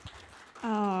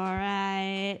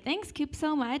Coop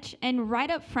so much. And right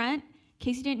up front, in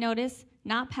case you didn't notice,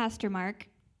 not Pastor Mark.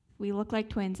 We look like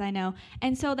twins, I know.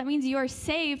 And so that means you are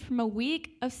saved from a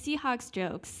week of Seahawks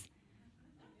jokes.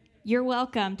 You're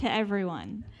welcome to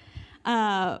everyone.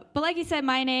 But like you said,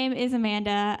 my name is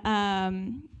Amanda,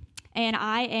 and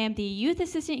I am the youth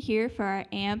assistant here for our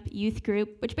AMP youth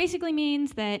group, which basically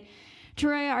means that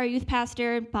Troy, our youth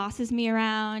pastor, bosses me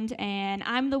around, and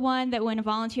I'm the one that when a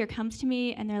volunteer comes to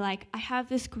me and they're like, I have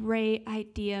this great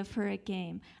idea for a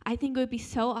game. I think it would be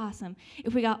so awesome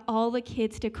if we got all the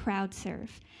kids to crowd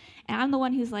surf. And I'm the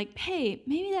one who's like, hey,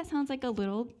 maybe that sounds like a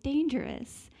little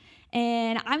dangerous.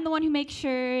 And I'm the one who makes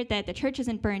sure that the church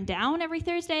isn't burned down every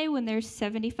Thursday when there's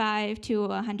 75 to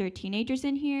 100 teenagers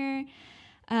in here.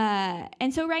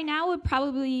 And so right now would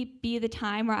probably be the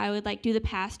time where I would like do the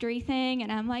pastory thing,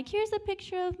 and I'm like, here's a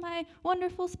picture of my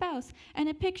wonderful spouse and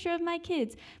a picture of my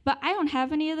kids. But I don't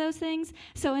have any of those things.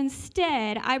 So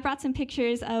instead, I brought some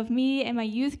pictures of me and my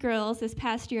youth girls this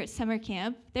past year at summer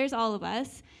camp. There's all of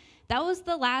us. That was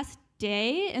the last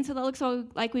day, and so that looks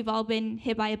like we've all been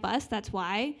hit by a bus. That's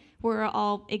why we're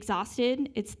all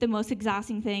exhausted. It's the most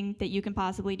exhausting thing that you can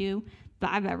possibly do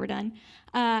that I've ever done.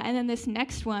 And then this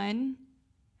next one,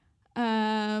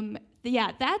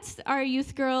 that's our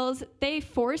youth girls. They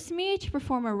forced me to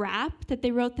perform a rap that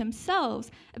they wrote themselves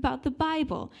about the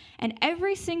Bible. And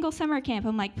every single summer camp,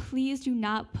 I'm like, please do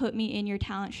not put me in your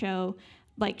talent show.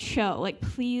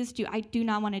 Please do. I do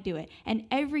not want to do it. And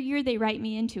every year they write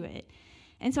me into it.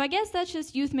 And so I guess that's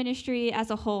just youth ministry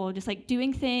as a whole, just like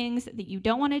doing things that you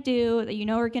don't want to do, that you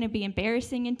know are going to be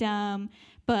embarrassing and dumb,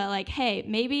 but like, hey,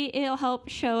 maybe it'll help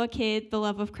show a kid the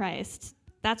love of Christ.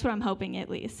 That's what I'm hoping, at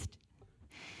least.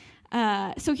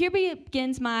 So here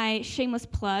begins my shameless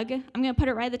plug. I'm going to put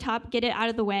it right at the top, get it out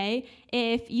of the way.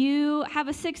 If you have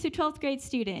a 6th through 12th grade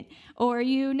student, or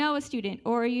you know a student,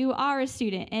 or you are a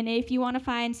student, and if you want to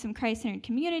find some Christ-centered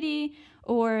community,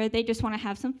 or they just want to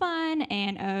have some fun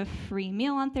and a free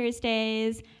meal on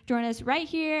Thursdays, join us right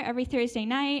here every Thursday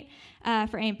night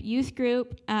for AMP Youth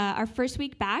Group. Our first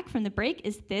week back from the break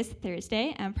is this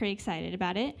Thursday. I'm pretty excited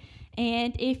about it.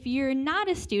 And if you're not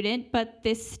a student, but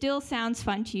this still sounds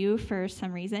fun to you for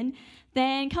some reason,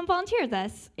 then come volunteer with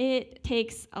us. It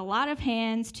takes a lot of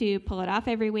hands to pull it off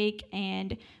every week,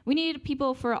 and we need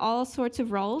people for all sorts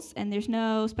of roles, and there's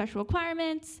no special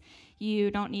requirements. You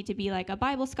don't need to be like a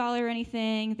Bible scholar or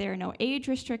anything. There are no age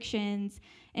restrictions.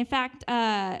 In fact,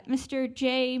 Mr.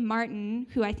 Jay Martin,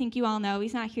 who I think you all know,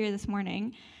 he's not here this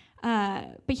morning,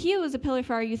 but he was a pillar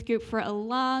for our youth group for a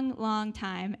long, long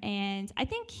time, and I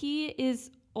think he is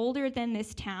older than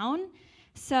this town,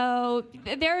 so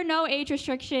there are no age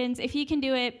restrictions. If he can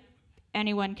do it,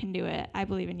 anyone can do it. I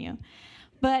believe in you.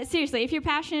 But seriously, if you're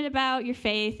passionate about your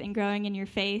faith and growing in your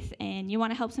faith and you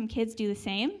want to help some kids do the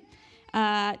same,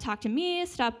 talk to me,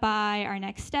 stop by our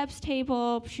Next Steps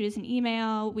table, shoot us an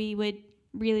email. We would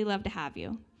really love to have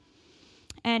you.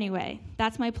 Anyway,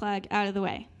 that's my plug out of the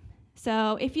way.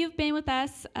 So if you've been with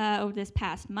us over this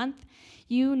past month,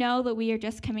 you know that we are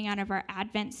just coming out of our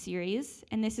Advent series,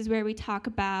 and this is where we talk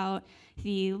about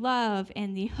the love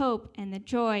and the hope and the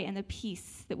joy and the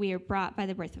peace that we are brought by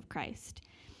the birth of Christ.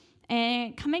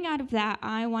 And coming out of that,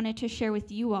 I wanted to share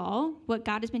with you all what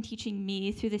God has been teaching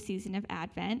me through the season of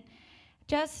Advent,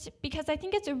 just because I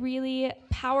think it's a really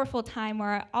powerful time where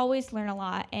I always learn a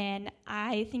lot, and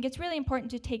I think it's really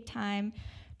important to take time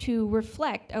to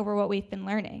reflect over what we've been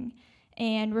learning.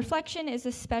 And reflection is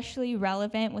especially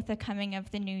relevant with the coming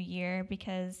of the new year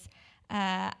because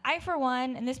I, for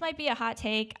one, and this might be a hot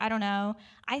take, I don't know,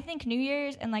 I think New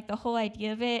Year's and like the whole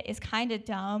idea of it is kind of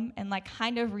dumb and like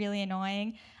kind of really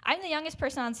annoying. I'm the youngest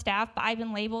person on staff, but I've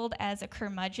been labeled as a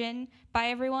curmudgeon by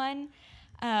everyone.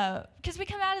 Because we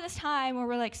come out of this time where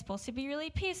we're like supposed to be really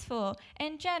peaceful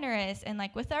and generous and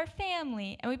like with our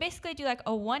family, and we basically do like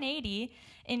a 180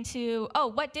 into, oh,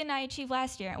 what didn't I achieve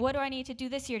last year, and what do I need to do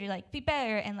this year to like be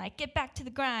better and like get back to the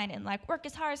grind and like work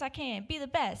as hard as I can, be the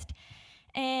best.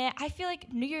 And I feel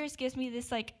like New Year's gives me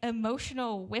this like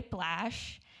emotional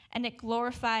whiplash, and it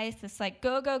glorifies this like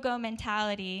go, go, go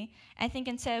mentality. I think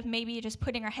instead of maybe just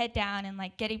putting our head down and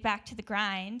like getting back to the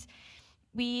grind,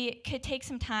 we could take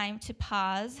some time to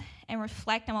pause and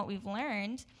reflect on what we've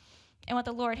learned and what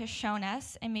the Lord has shown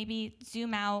us, and maybe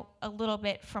zoom out a little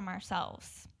bit from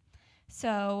ourselves.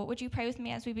 So would you pray with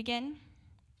me as we begin?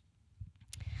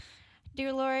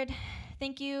 Dear Lord,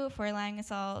 thank you for allowing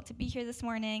us all to be here this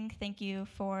morning. Thank you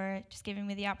for just giving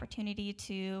me the opportunity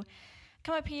to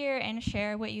come up here and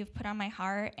share what you've put on my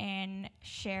heart and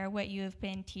share what you have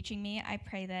been teaching me. I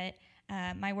pray that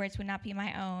my words would not be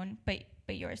my own, but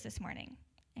yours this morning.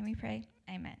 And we pray,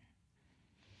 amen.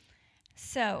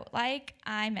 So, like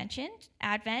I mentioned,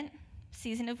 Advent,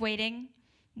 season of waiting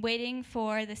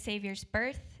for the Savior's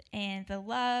birth and the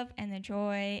love and the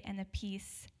joy and the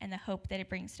peace and the hope that it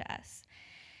brings to us.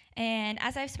 And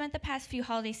as I've spent the past few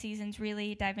holiday seasons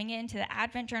really diving into the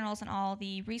Advent journals and all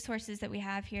the resources that we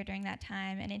have here during that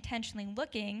time and intentionally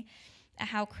looking at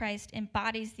how Christ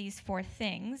embodies these four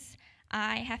things,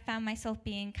 I have found myself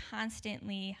being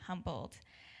constantly humbled.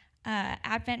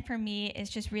 Advent for me is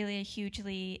just really a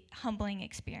hugely humbling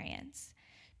experience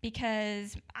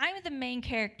because I'm the main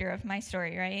character of my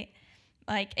story, right?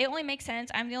 Like, it only makes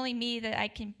sense. I'm the only me that I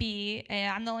can be,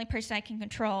 and I'm the only person I can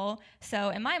control. So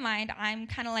in my mind, I'm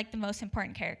kind of like the most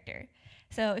important character.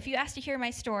 So if you ask to hear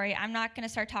my story, I'm not going to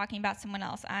start talking about someone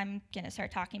else. I'm going to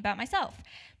start talking about myself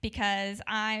because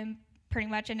I'm pretty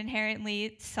much an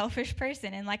inherently selfish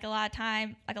person. And like a lot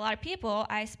of people,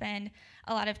 I spend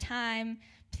a lot of time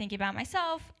thinking about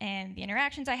myself and the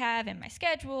interactions I have and my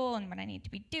schedule and what I need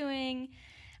to be doing.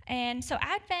 And so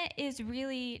Advent is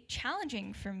really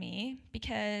challenging for me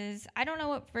because I don't know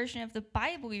what version of the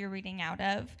Bible you're reading out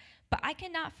of, but I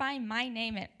could not find my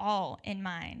name at all in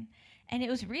mine. And it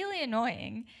was really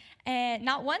annoying. And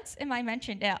not once am I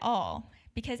mentioned at all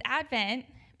because Advent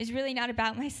is really not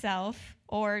about myself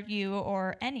or you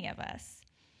or any of us.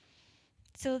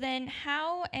 So then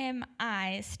how am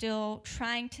I still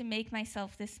trying to make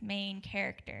myself this main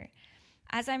character?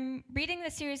 As I'm reading the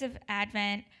series of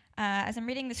Advent, as I'm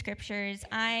reading the scriptures,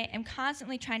 I am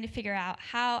constantly trying to figure out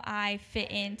how I fit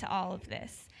into all of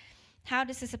this. How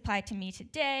does this apply to me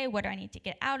today? What do I need to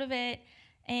get out of it?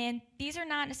 And these are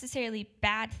not necessarily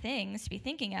bad things to be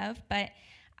thinking of, but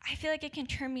I feel like it can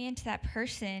turn me into that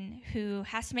person who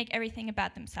has to make everything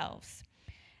about themselves.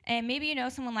 And maybe you know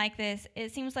someone like this.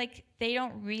 It seems like they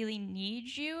don't really need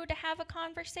you to have a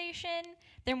conversation.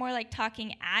 They're more like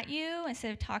talking at you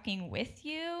instead of talking with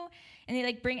you. And they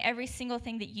like bring every single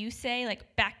thing that you say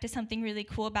like back to something really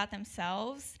cool about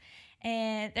themselves.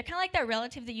 And they're kind of like that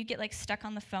relative that you get like stuck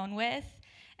on the phone with.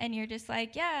 And you're just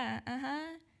like, yeah,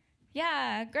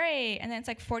 yeah, great. And then it's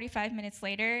like 45 minutes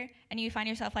later, and you find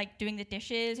yourself like doing the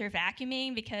dishes or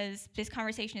vacuuming because this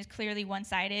conversation is clearly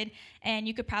one-sided, and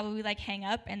you could probably like hang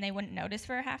up and they wouldn't notice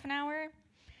for a half an hour.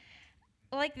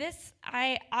 Like this,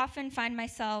 I often find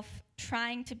myself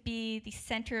trying to be the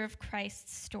center of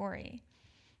Christ's story.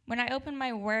 When I open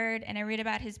my word and I read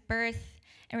about his birth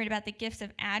and read about the gifts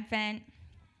of Advent,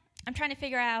 I'm trying to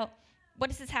figure out, what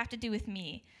does this have to do with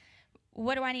me?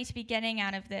 What do I need to be getting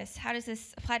out of this? How does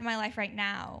this apply to my life right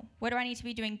now? What do I need to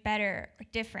be doing better or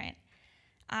different?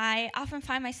 I often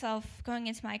find myself going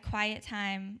into my quiet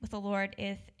time with the Lord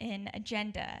with an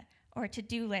agenda or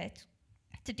to-do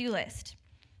list,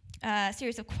 a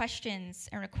series of questions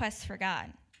and requests for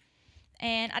God.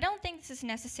 And I don't think this is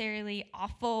necessarily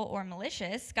awful or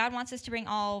malicious. God wants us to bring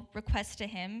all requests to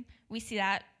him. We see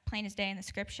that plain as day in the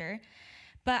scripture.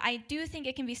 But I do think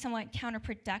it can be somewhat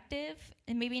counterproductive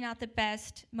and maybe not the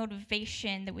best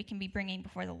motivation that we can be bringing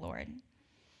before the Lord.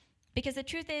 Because the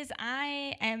truth is,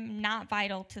 I am not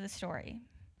vital to the story.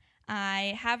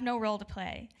 I have no role to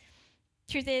play.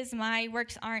 Truth is, my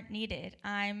works aren't needed.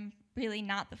 I'm really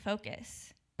not the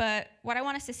focus. But what I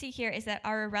want us to see here is that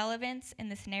our irrelevance in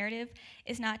this narrative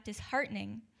is not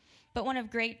disheartening, but one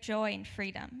of great joy and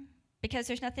freedom. Because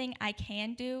there's nothing I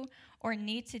can do or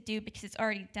need to do because it's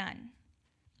already done.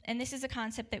 And this is a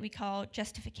concept that we call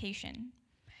justification.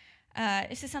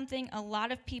 This is something a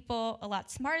lot of people, a lot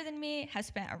smarter than me, have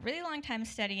spent a really long time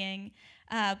studying,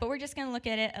 but we're just going to look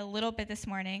at it a little bit this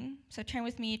morning. So turn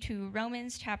with me to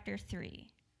Romans chapter 3.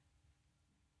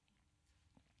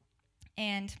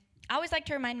 And I always like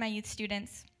to remind my youth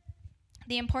students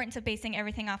the importance of basing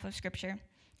everything off of Scripture,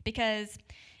 because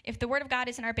if the Word of God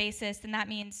isn't our basis, then that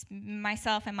means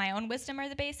myself and my own wisdom are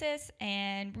the basis,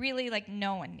 and really, like,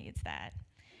 no one needs that.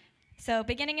 So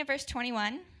beginning in verse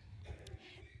 21,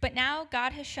 but now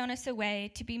God has shown us a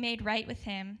way to be made right with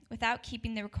him without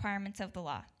keeping the requirements of the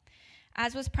law,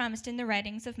 as was promised in the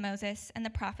writings of Moses and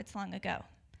the prophets long ago.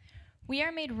 We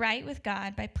are made right with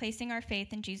God by placing our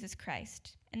faith in Jesus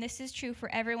Christ, and this is true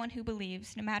for everyone who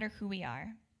believes, no matter who we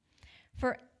are.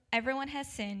 For everyone has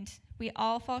sinned, we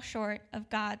all fall short of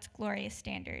God's glorious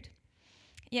standard.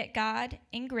 Yet God,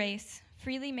 in grace,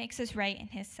 freely makes us right in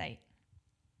his sight.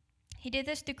 He did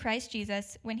this through Christ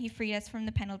Jesus when he freed us from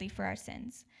the penalty for our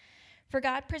sins. For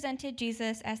God presented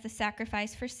Jesus as the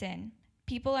sacrifice for sin.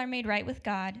 People are made right with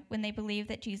God when they believe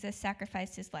that Jesus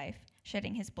sacrificed his life,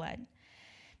 shedding his blood.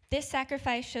 This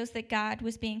sacrifice shows that God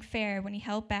was being fair when he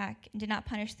held back and did not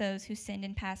punish those who sinned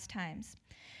in past times.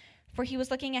 For he was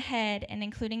looking ahead and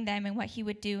including them in what he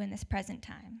would do in this present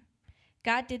time.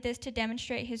 God did this to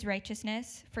demonstrate his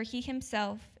righteousness, for he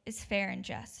himself is fair and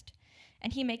just.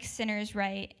 And he makes sinners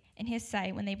right in his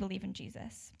sight when they believe in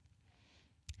Jesus.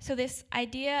 So this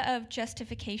idea of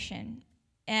justification,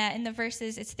 in the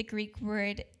verses, it's the Greek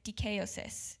word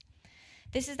dikaiosis.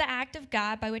 This is the act of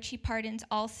God by which he pardons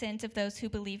all sins of those who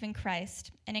believe in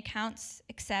Christ and accounts,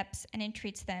 accepts, and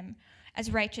entreats them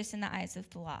as righteous in the eyes of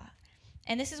the law.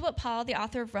 And this is what Paul, the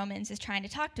author of Romans, is trying to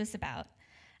talk to us about,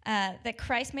 that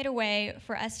Christ made a way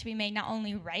for us to be made not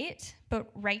only right,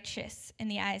 but righteous in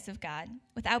the eyes of God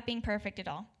without being perfect at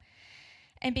all.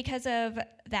 And because of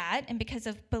that, and because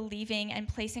of believing and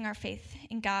placing our faith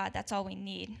in God, that's all we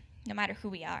need, no matter who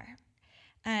we are.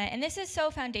 And this is so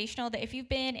foundational that if you've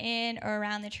been in or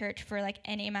around the church for like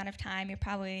any amount of time, you're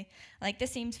probably like,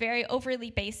 this seems very overly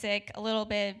basic, a little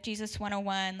bit Jesus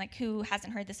 101, like who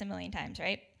hasn't heard this a million times,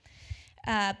 right?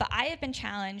 But I have been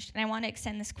challenged, and I want to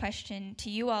extend this question to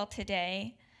you all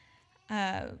today,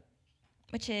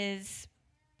 which is,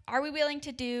 are we willing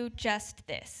to do just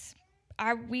this?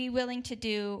 Are we willing to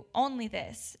do only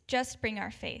this, just bring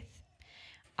our faith?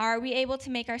 Are we able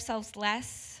to make ourselves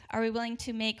less? Are we willing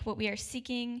to make what we are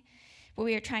seeking, what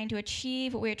we are trying to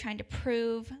achieve, what we are trying to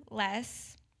prove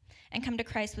less, and come to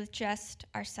Christ with just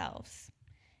ourselves?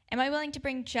 Am I willing to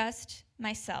bring just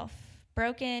myself,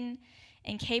 broken,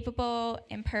 incapable,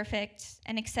 imperfect,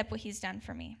 and accept what he's done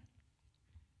for me?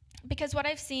 Because what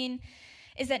I've seen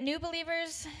is that new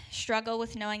believers struggle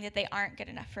with knowing that they aren't good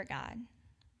enough for God.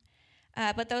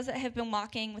 But those that have been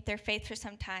walking with their faith for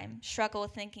some time struggle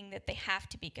with thinking that they have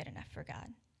to be good enough for God.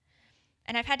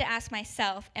 And I've had to ask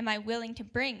myself, am I willing to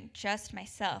bring just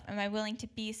myself? Am I willing to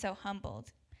be so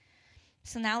humbled?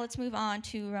 So now let's move on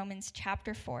to Romans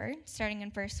chapter 4, starting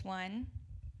in verse 1.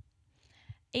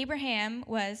 Abraham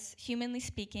was, humanly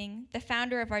speaking, the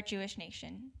founder of our Jewish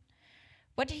nation.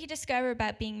 What did he discover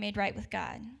about being made right with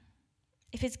God?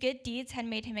 If his good deeds had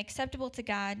made him acceptable to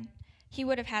God, he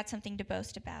would have had something to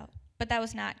boast about. But that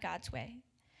was not God's way.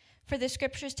 For the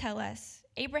scriptures tell us,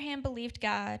 Abraham believed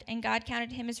God, and God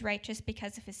counted him as righteous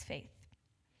because of his faith.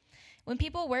 When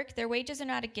people work, their wages are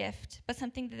not a gift, but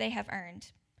something that they have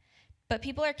earned. But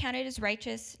people are counted as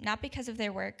righteous, not because of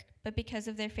their work, but because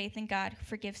of their faith in God who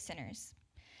forgives sinners.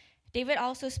 David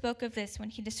also spoke of this when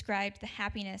he described the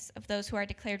happiness of those who are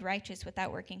declared righteous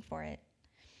without working for it.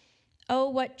 Oh,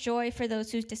 what joy for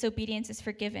those whose disobedience is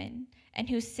forgiven, and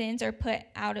whose sins are put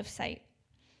out of sight.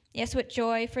 Yes, what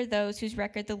joy for those whose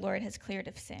record the Lord has cleared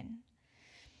of sin.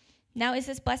 Now, is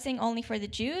this blessing only for the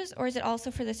Jews, or is it also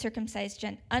for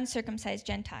the uncircumcised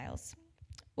Gentiles?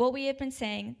 Well, we have been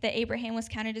saying that Abraham was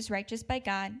counted as righteous by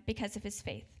God because of his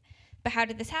faith. But how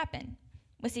did this happen?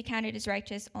 Was he counted as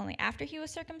righteous only after he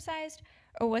was circumcised,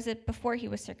 or was it before he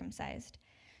was circumcised?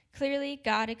 Clearly,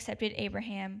 God accepted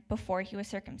Abraham before he was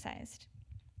circumcised.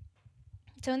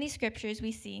 So in these scriptures,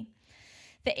 we see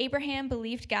that Abraham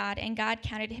believed God, and God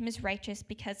counted him as righteous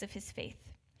because of his faith.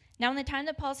 Now, in the time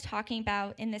that Paul's talking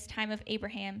about, in this time of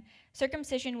Abraham,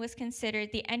 circumcision was considered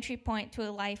the entry point to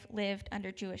a life lived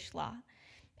under Jewish law.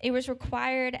 It was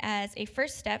required as a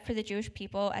first step for the Jewish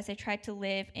people as they tried to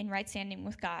live in right standing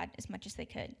with God as much as they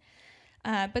could.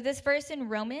 But this verse in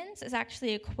Romans is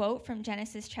actually a quote from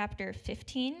Genesis chapter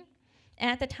 15.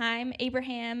 And at the time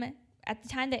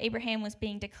that Abraham was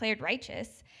being declared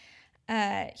righteous,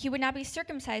 he would not be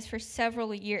circumcised for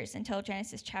several years until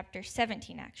Genesis chapter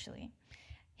 17, actually.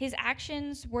 His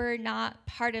actions were not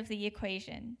part of the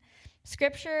equation.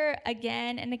 Scripture,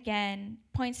 again and again,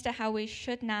 points to how we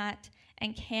should not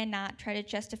and cannot try to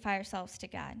justify ourselves to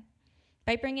God.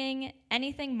 By bringing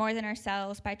anything more than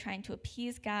ourselves, by trying to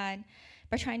appease God,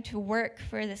 by trying to work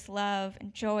for this love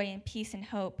and joy and peace and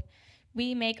hope,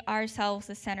 we make ourselves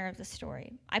the center of the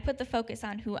story. I put the focus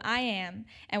on who I am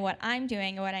and what I'm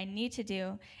doing and what I need to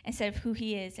do instead of who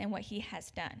he is and what he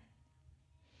has done.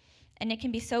 And it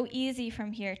can be so easy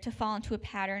from here to fall into a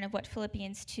pattern of what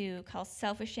Philippians 2 calls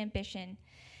selfish ambition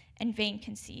and vain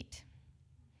conceit.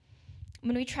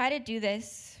 When we try to do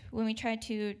this, when we try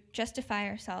to justify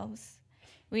ourselves,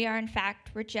 we are in fact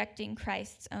rejecting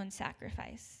Christ's own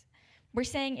sacrifice. We're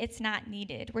saying it's not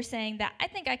needed. We're saying that I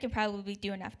think I can probably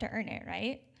do enough to earn it,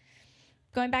 right?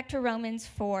 Going back to Romans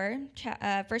 4,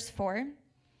 verse 4,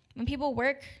 when people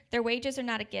work, their wages are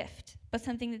not a gift, but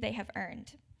something that they have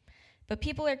earned. But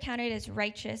people are counted as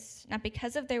righteous, not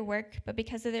because of their work, but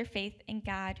because of their faith in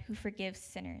God who forgives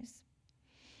sinners.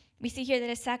 We see here that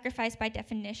a sacrifice by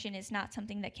definition is not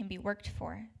something that can be worked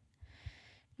for.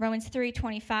 Romans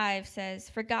 3:25 says,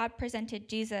 "For God presented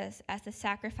Jesus as the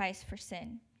sacrifice for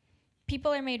sin."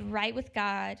 People are made right with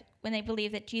God when they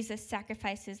believe that Jesus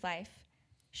sacrificed his life,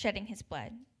 shedding his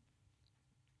blood.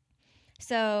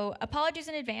 So apologies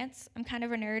in advance. I'm kind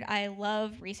of a nerd. I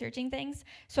love researching things.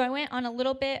 So I went on a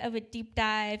little bit of a deep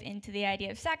dive into the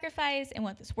idea of sacrifice and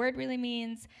what this word really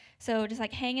means. So just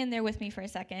like hang in there with me for a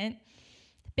second.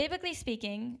 Biblically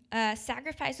speaking,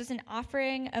 sacrifice was an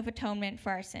offering of atonement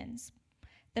for our sins.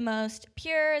 The most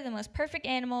pure, the most perfect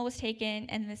animal was taken,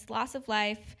 and this loss of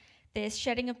life, this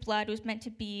shedding of blood was meant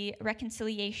to be a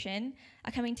reconciliation,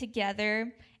 a coming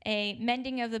together, a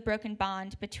mending of the broken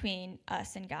bond between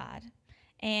us and God.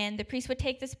 And the priest would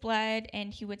take this blood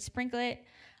and he would sprinkle it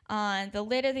on the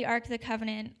lid of the Ark of the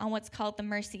Covenant on what's called the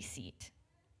mercy seat.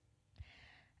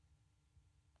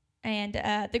 And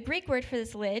the Greek word for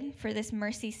this lid, for this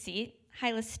mercy seat,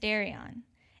 hilasterion,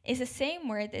 is the same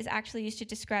word that is actually used to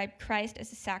describe Christ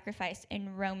as a sacrifice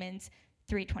in Romans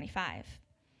 3:25.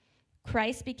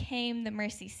 Christ became the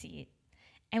mercy seat.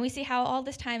 And we see how all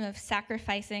this time of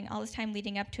sacrificing, all this time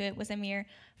leading up to it, was a mere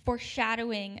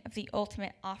foreshadowing of the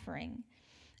ultimate offering,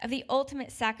 of the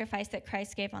ultimate sacrifice that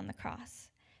Christ gave on the cross.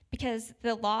 Because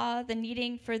the law, the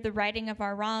needing for the righting of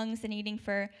our wrongs, the needing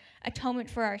for atonement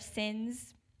for our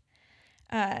sins,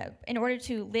 in order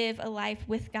to live a life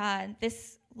with God,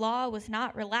 this law was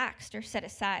not relaxed or set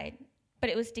aside, but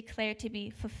it was declared to be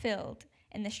fulfilled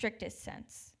in the strictest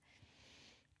sense.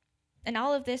 And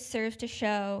all of this serves to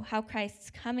show how Christ's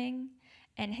coming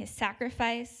and his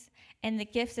sacrifice and the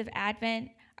gifts of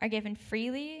Advent are given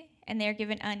freely and they are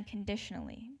given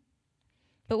unconditionally.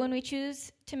 But when we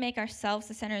choose to make ourselves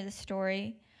the center of the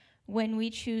story, when we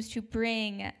choose to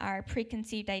bring our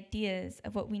preconceived ideas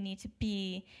of what we need to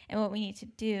be and what we need to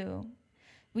do,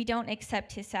 we don't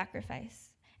accept his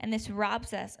sacrifice. And this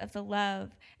robs us of the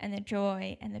love and the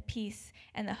joy and the peace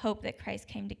and the hope that Christ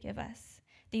came to give us.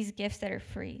 These gifts that are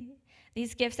free.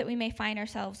 These gifts that we may find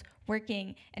ourselves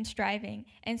working and striving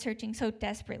and searching so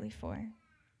desperately for.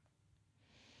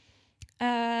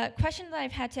 A question that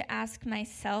I've had to ask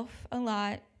myself a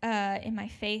lot in my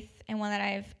faith, and one that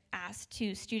I've asked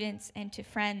to students and to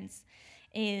friends,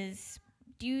 is,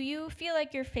 do you feel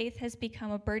like your faith has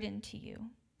become a burden to you?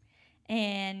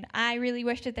 And I really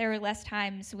wish that there were less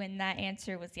times when that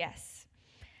answer was yes.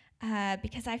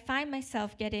 Because I find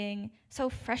myself getting so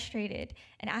frustrated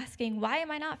and asking, why am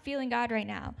I not feeling God right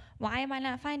now? Why am I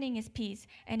not finding his peace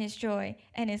and his joy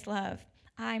and his love?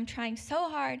 I'm trying so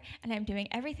hard and I'm doing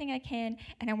everything I can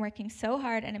and I'm working so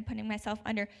hard and I'm putting myself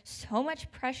under so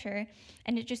much pressure,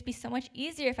 and it'd just be so much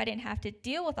easier if I didn't have to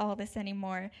deal with all this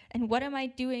anymore. And what am I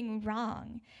doing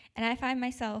wrong? And I find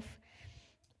myself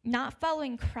not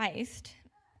following Christ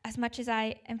as much as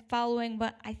I am following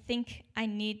what I think I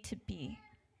need to be,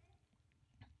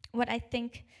 what I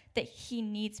think that he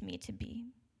needs me to be.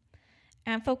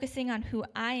 And I'm focusing on who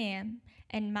I am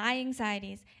and my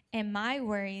anxieties and my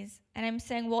worries. And I'm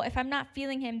saying, well, if I'm not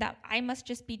feeling him, that I must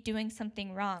just be doing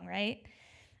something wrong, right?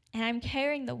 And I'm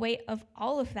carrying the weight of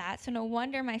all of that. So no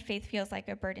wonder my faith feels like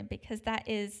a burden, because that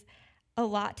is a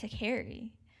lot to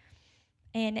carry.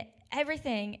 And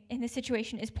everything in this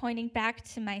situation is pointing back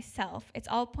to myself. It's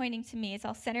all pointing to me. It's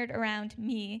all centered around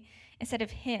me instead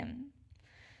of him.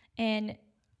 And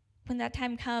when that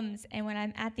time comes and when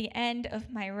I'm at the end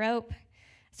of my rope,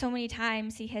 so many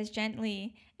times he has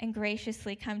gently and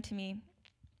graciously come to me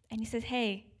and he says,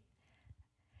 hey,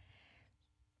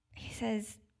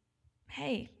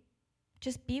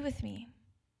 just be with me.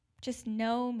 Just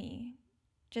know me.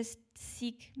 Just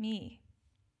seek me.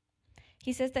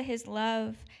 He says that his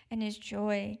love and his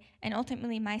joy and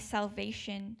ultimately my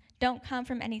salvation don't come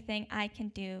from anything I can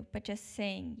do, but just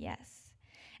saying yes.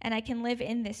 And I can live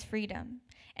in this freedom.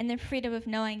 And the freedom of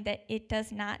knowing that it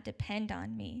does not depend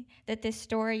on me, that this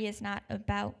story is not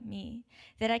about me,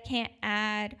 that I can't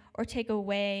add or take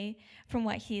away from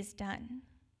what he's done.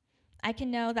 I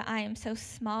can know that I am so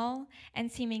small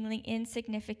and seemingly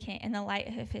insignificant in the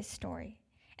light of his story,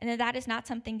 and that is not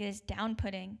something that is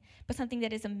down-putting, but something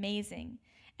that is amazing,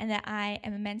 and that I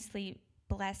am immensely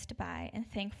blessed by and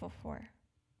thankful for.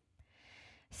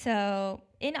 So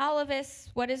in all of this,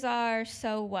 what is our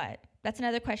so what? That's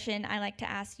another question I like to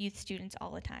ask youth students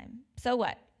all the time. So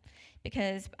what?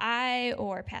 Because I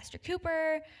or Pastor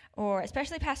Cooper or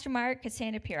especially Pastor Mark could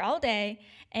stand up here all day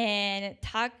and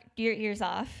talk your ears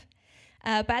off.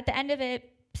 But at the end of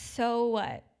it, so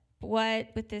what? What,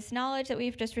 with this knowledge that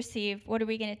we've just received, what are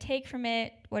we going to take from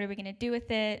it? What are we going to do with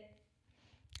it?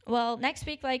 Well, next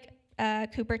week, like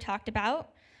Cooper talked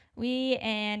about, we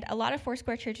and a lot of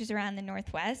Foursquare churches around the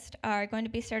Northwest are going to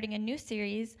be starting a new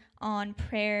series on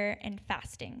prayer and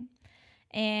fasting.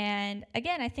 And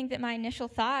again, I think that my initial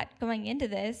thought going into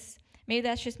this, maybe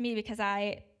that's just me because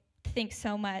I think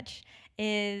so much,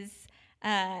 is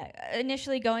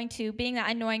initially going to being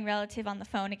that annoying relative on the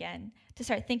phone again to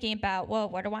start thinking about, well,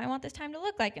 what do I want this time to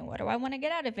look like? And what do I want to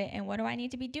get out of it? And what do I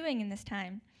need to be doing in this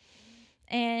time?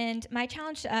 And my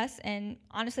challenge to us, and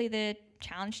honestly the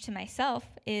challenge to myself,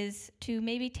 is to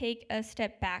maybe take a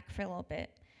step back for a little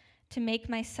bit, to make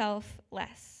myself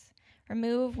less.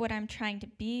 Remove what I'm trying to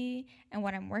be and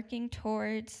what I'm working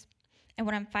towards and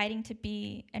what I'm fighting to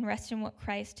be, and rest in what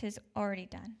Christ has already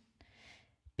done.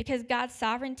 Because God's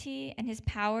sovereignty and his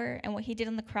power and what he did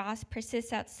on the cross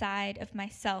persists outside of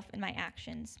myself and my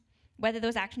actions, whether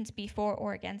those actions be for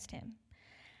or against him.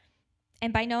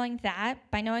 And by knowing that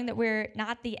we're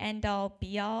not the end-all,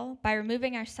 be-all, by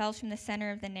removing ourselves from the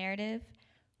center of the narrative,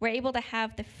 we're able to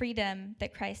have the freedom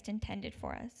that Christ intended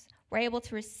for us. We're able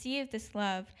to receive this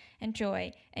love and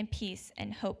joy and peace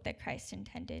and hope that Christ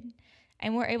intended.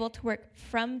 And we're able to work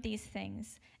from these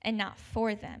things and not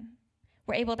for them.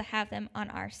 We're able to have them on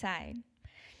our side.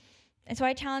 And so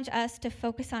I challenge us to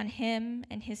focus on him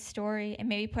and his story and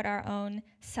maybe put our own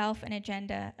self and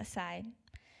agenda aside.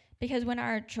 Because when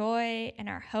our joy and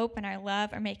our hope and our love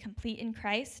are made complete in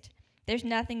Christ, there's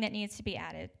nothing that needs to be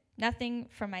added. Nothing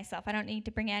for myself. I don't need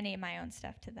to bring any of my own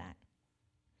stuff to that.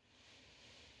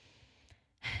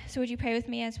 So would you pray with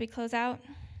me as we close out?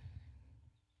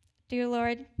 Dear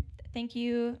Lord, thank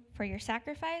you for your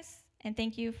sacrifice, and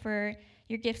thank you for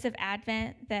your gifts of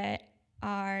Advent that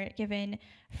are given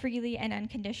freely and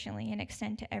unconditionally and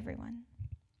extend to everyone.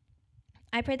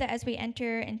 I pray that as we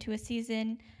enter into a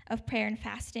season of prayer and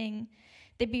fasting,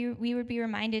 that we would be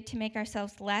reminded to make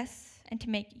ourselves less and to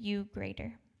make you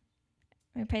greater.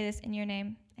 We pray this in your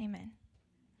name. Amen.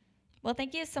 Well,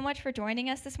 thank you so much for joining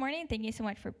us this morning. Thank you so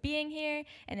much for being here.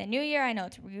 In the new year, I know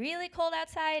it's really cold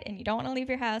outside and you don't want to leave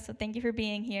your house, so thank you for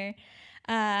being here.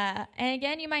 And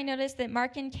again, you might notice that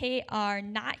Mark and Kate are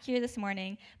not here this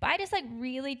morning, but I just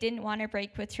really didn't want to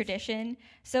break with tradition.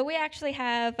 So we actually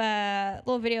have a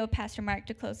little video of Pastor Mark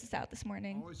to close us out this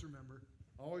morning. Always remember,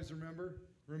 always remember.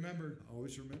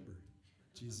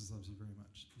 Jesus loves you very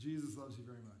much. Jesus loves you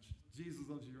very much. Jesus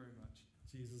loves you very much.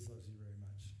 Jesus loves you very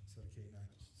much. So to Kate and I.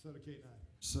 So to Kate and I.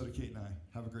 So to Kate and I.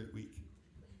 Have a great week.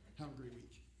 Have a great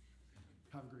week.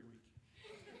 Have a great week.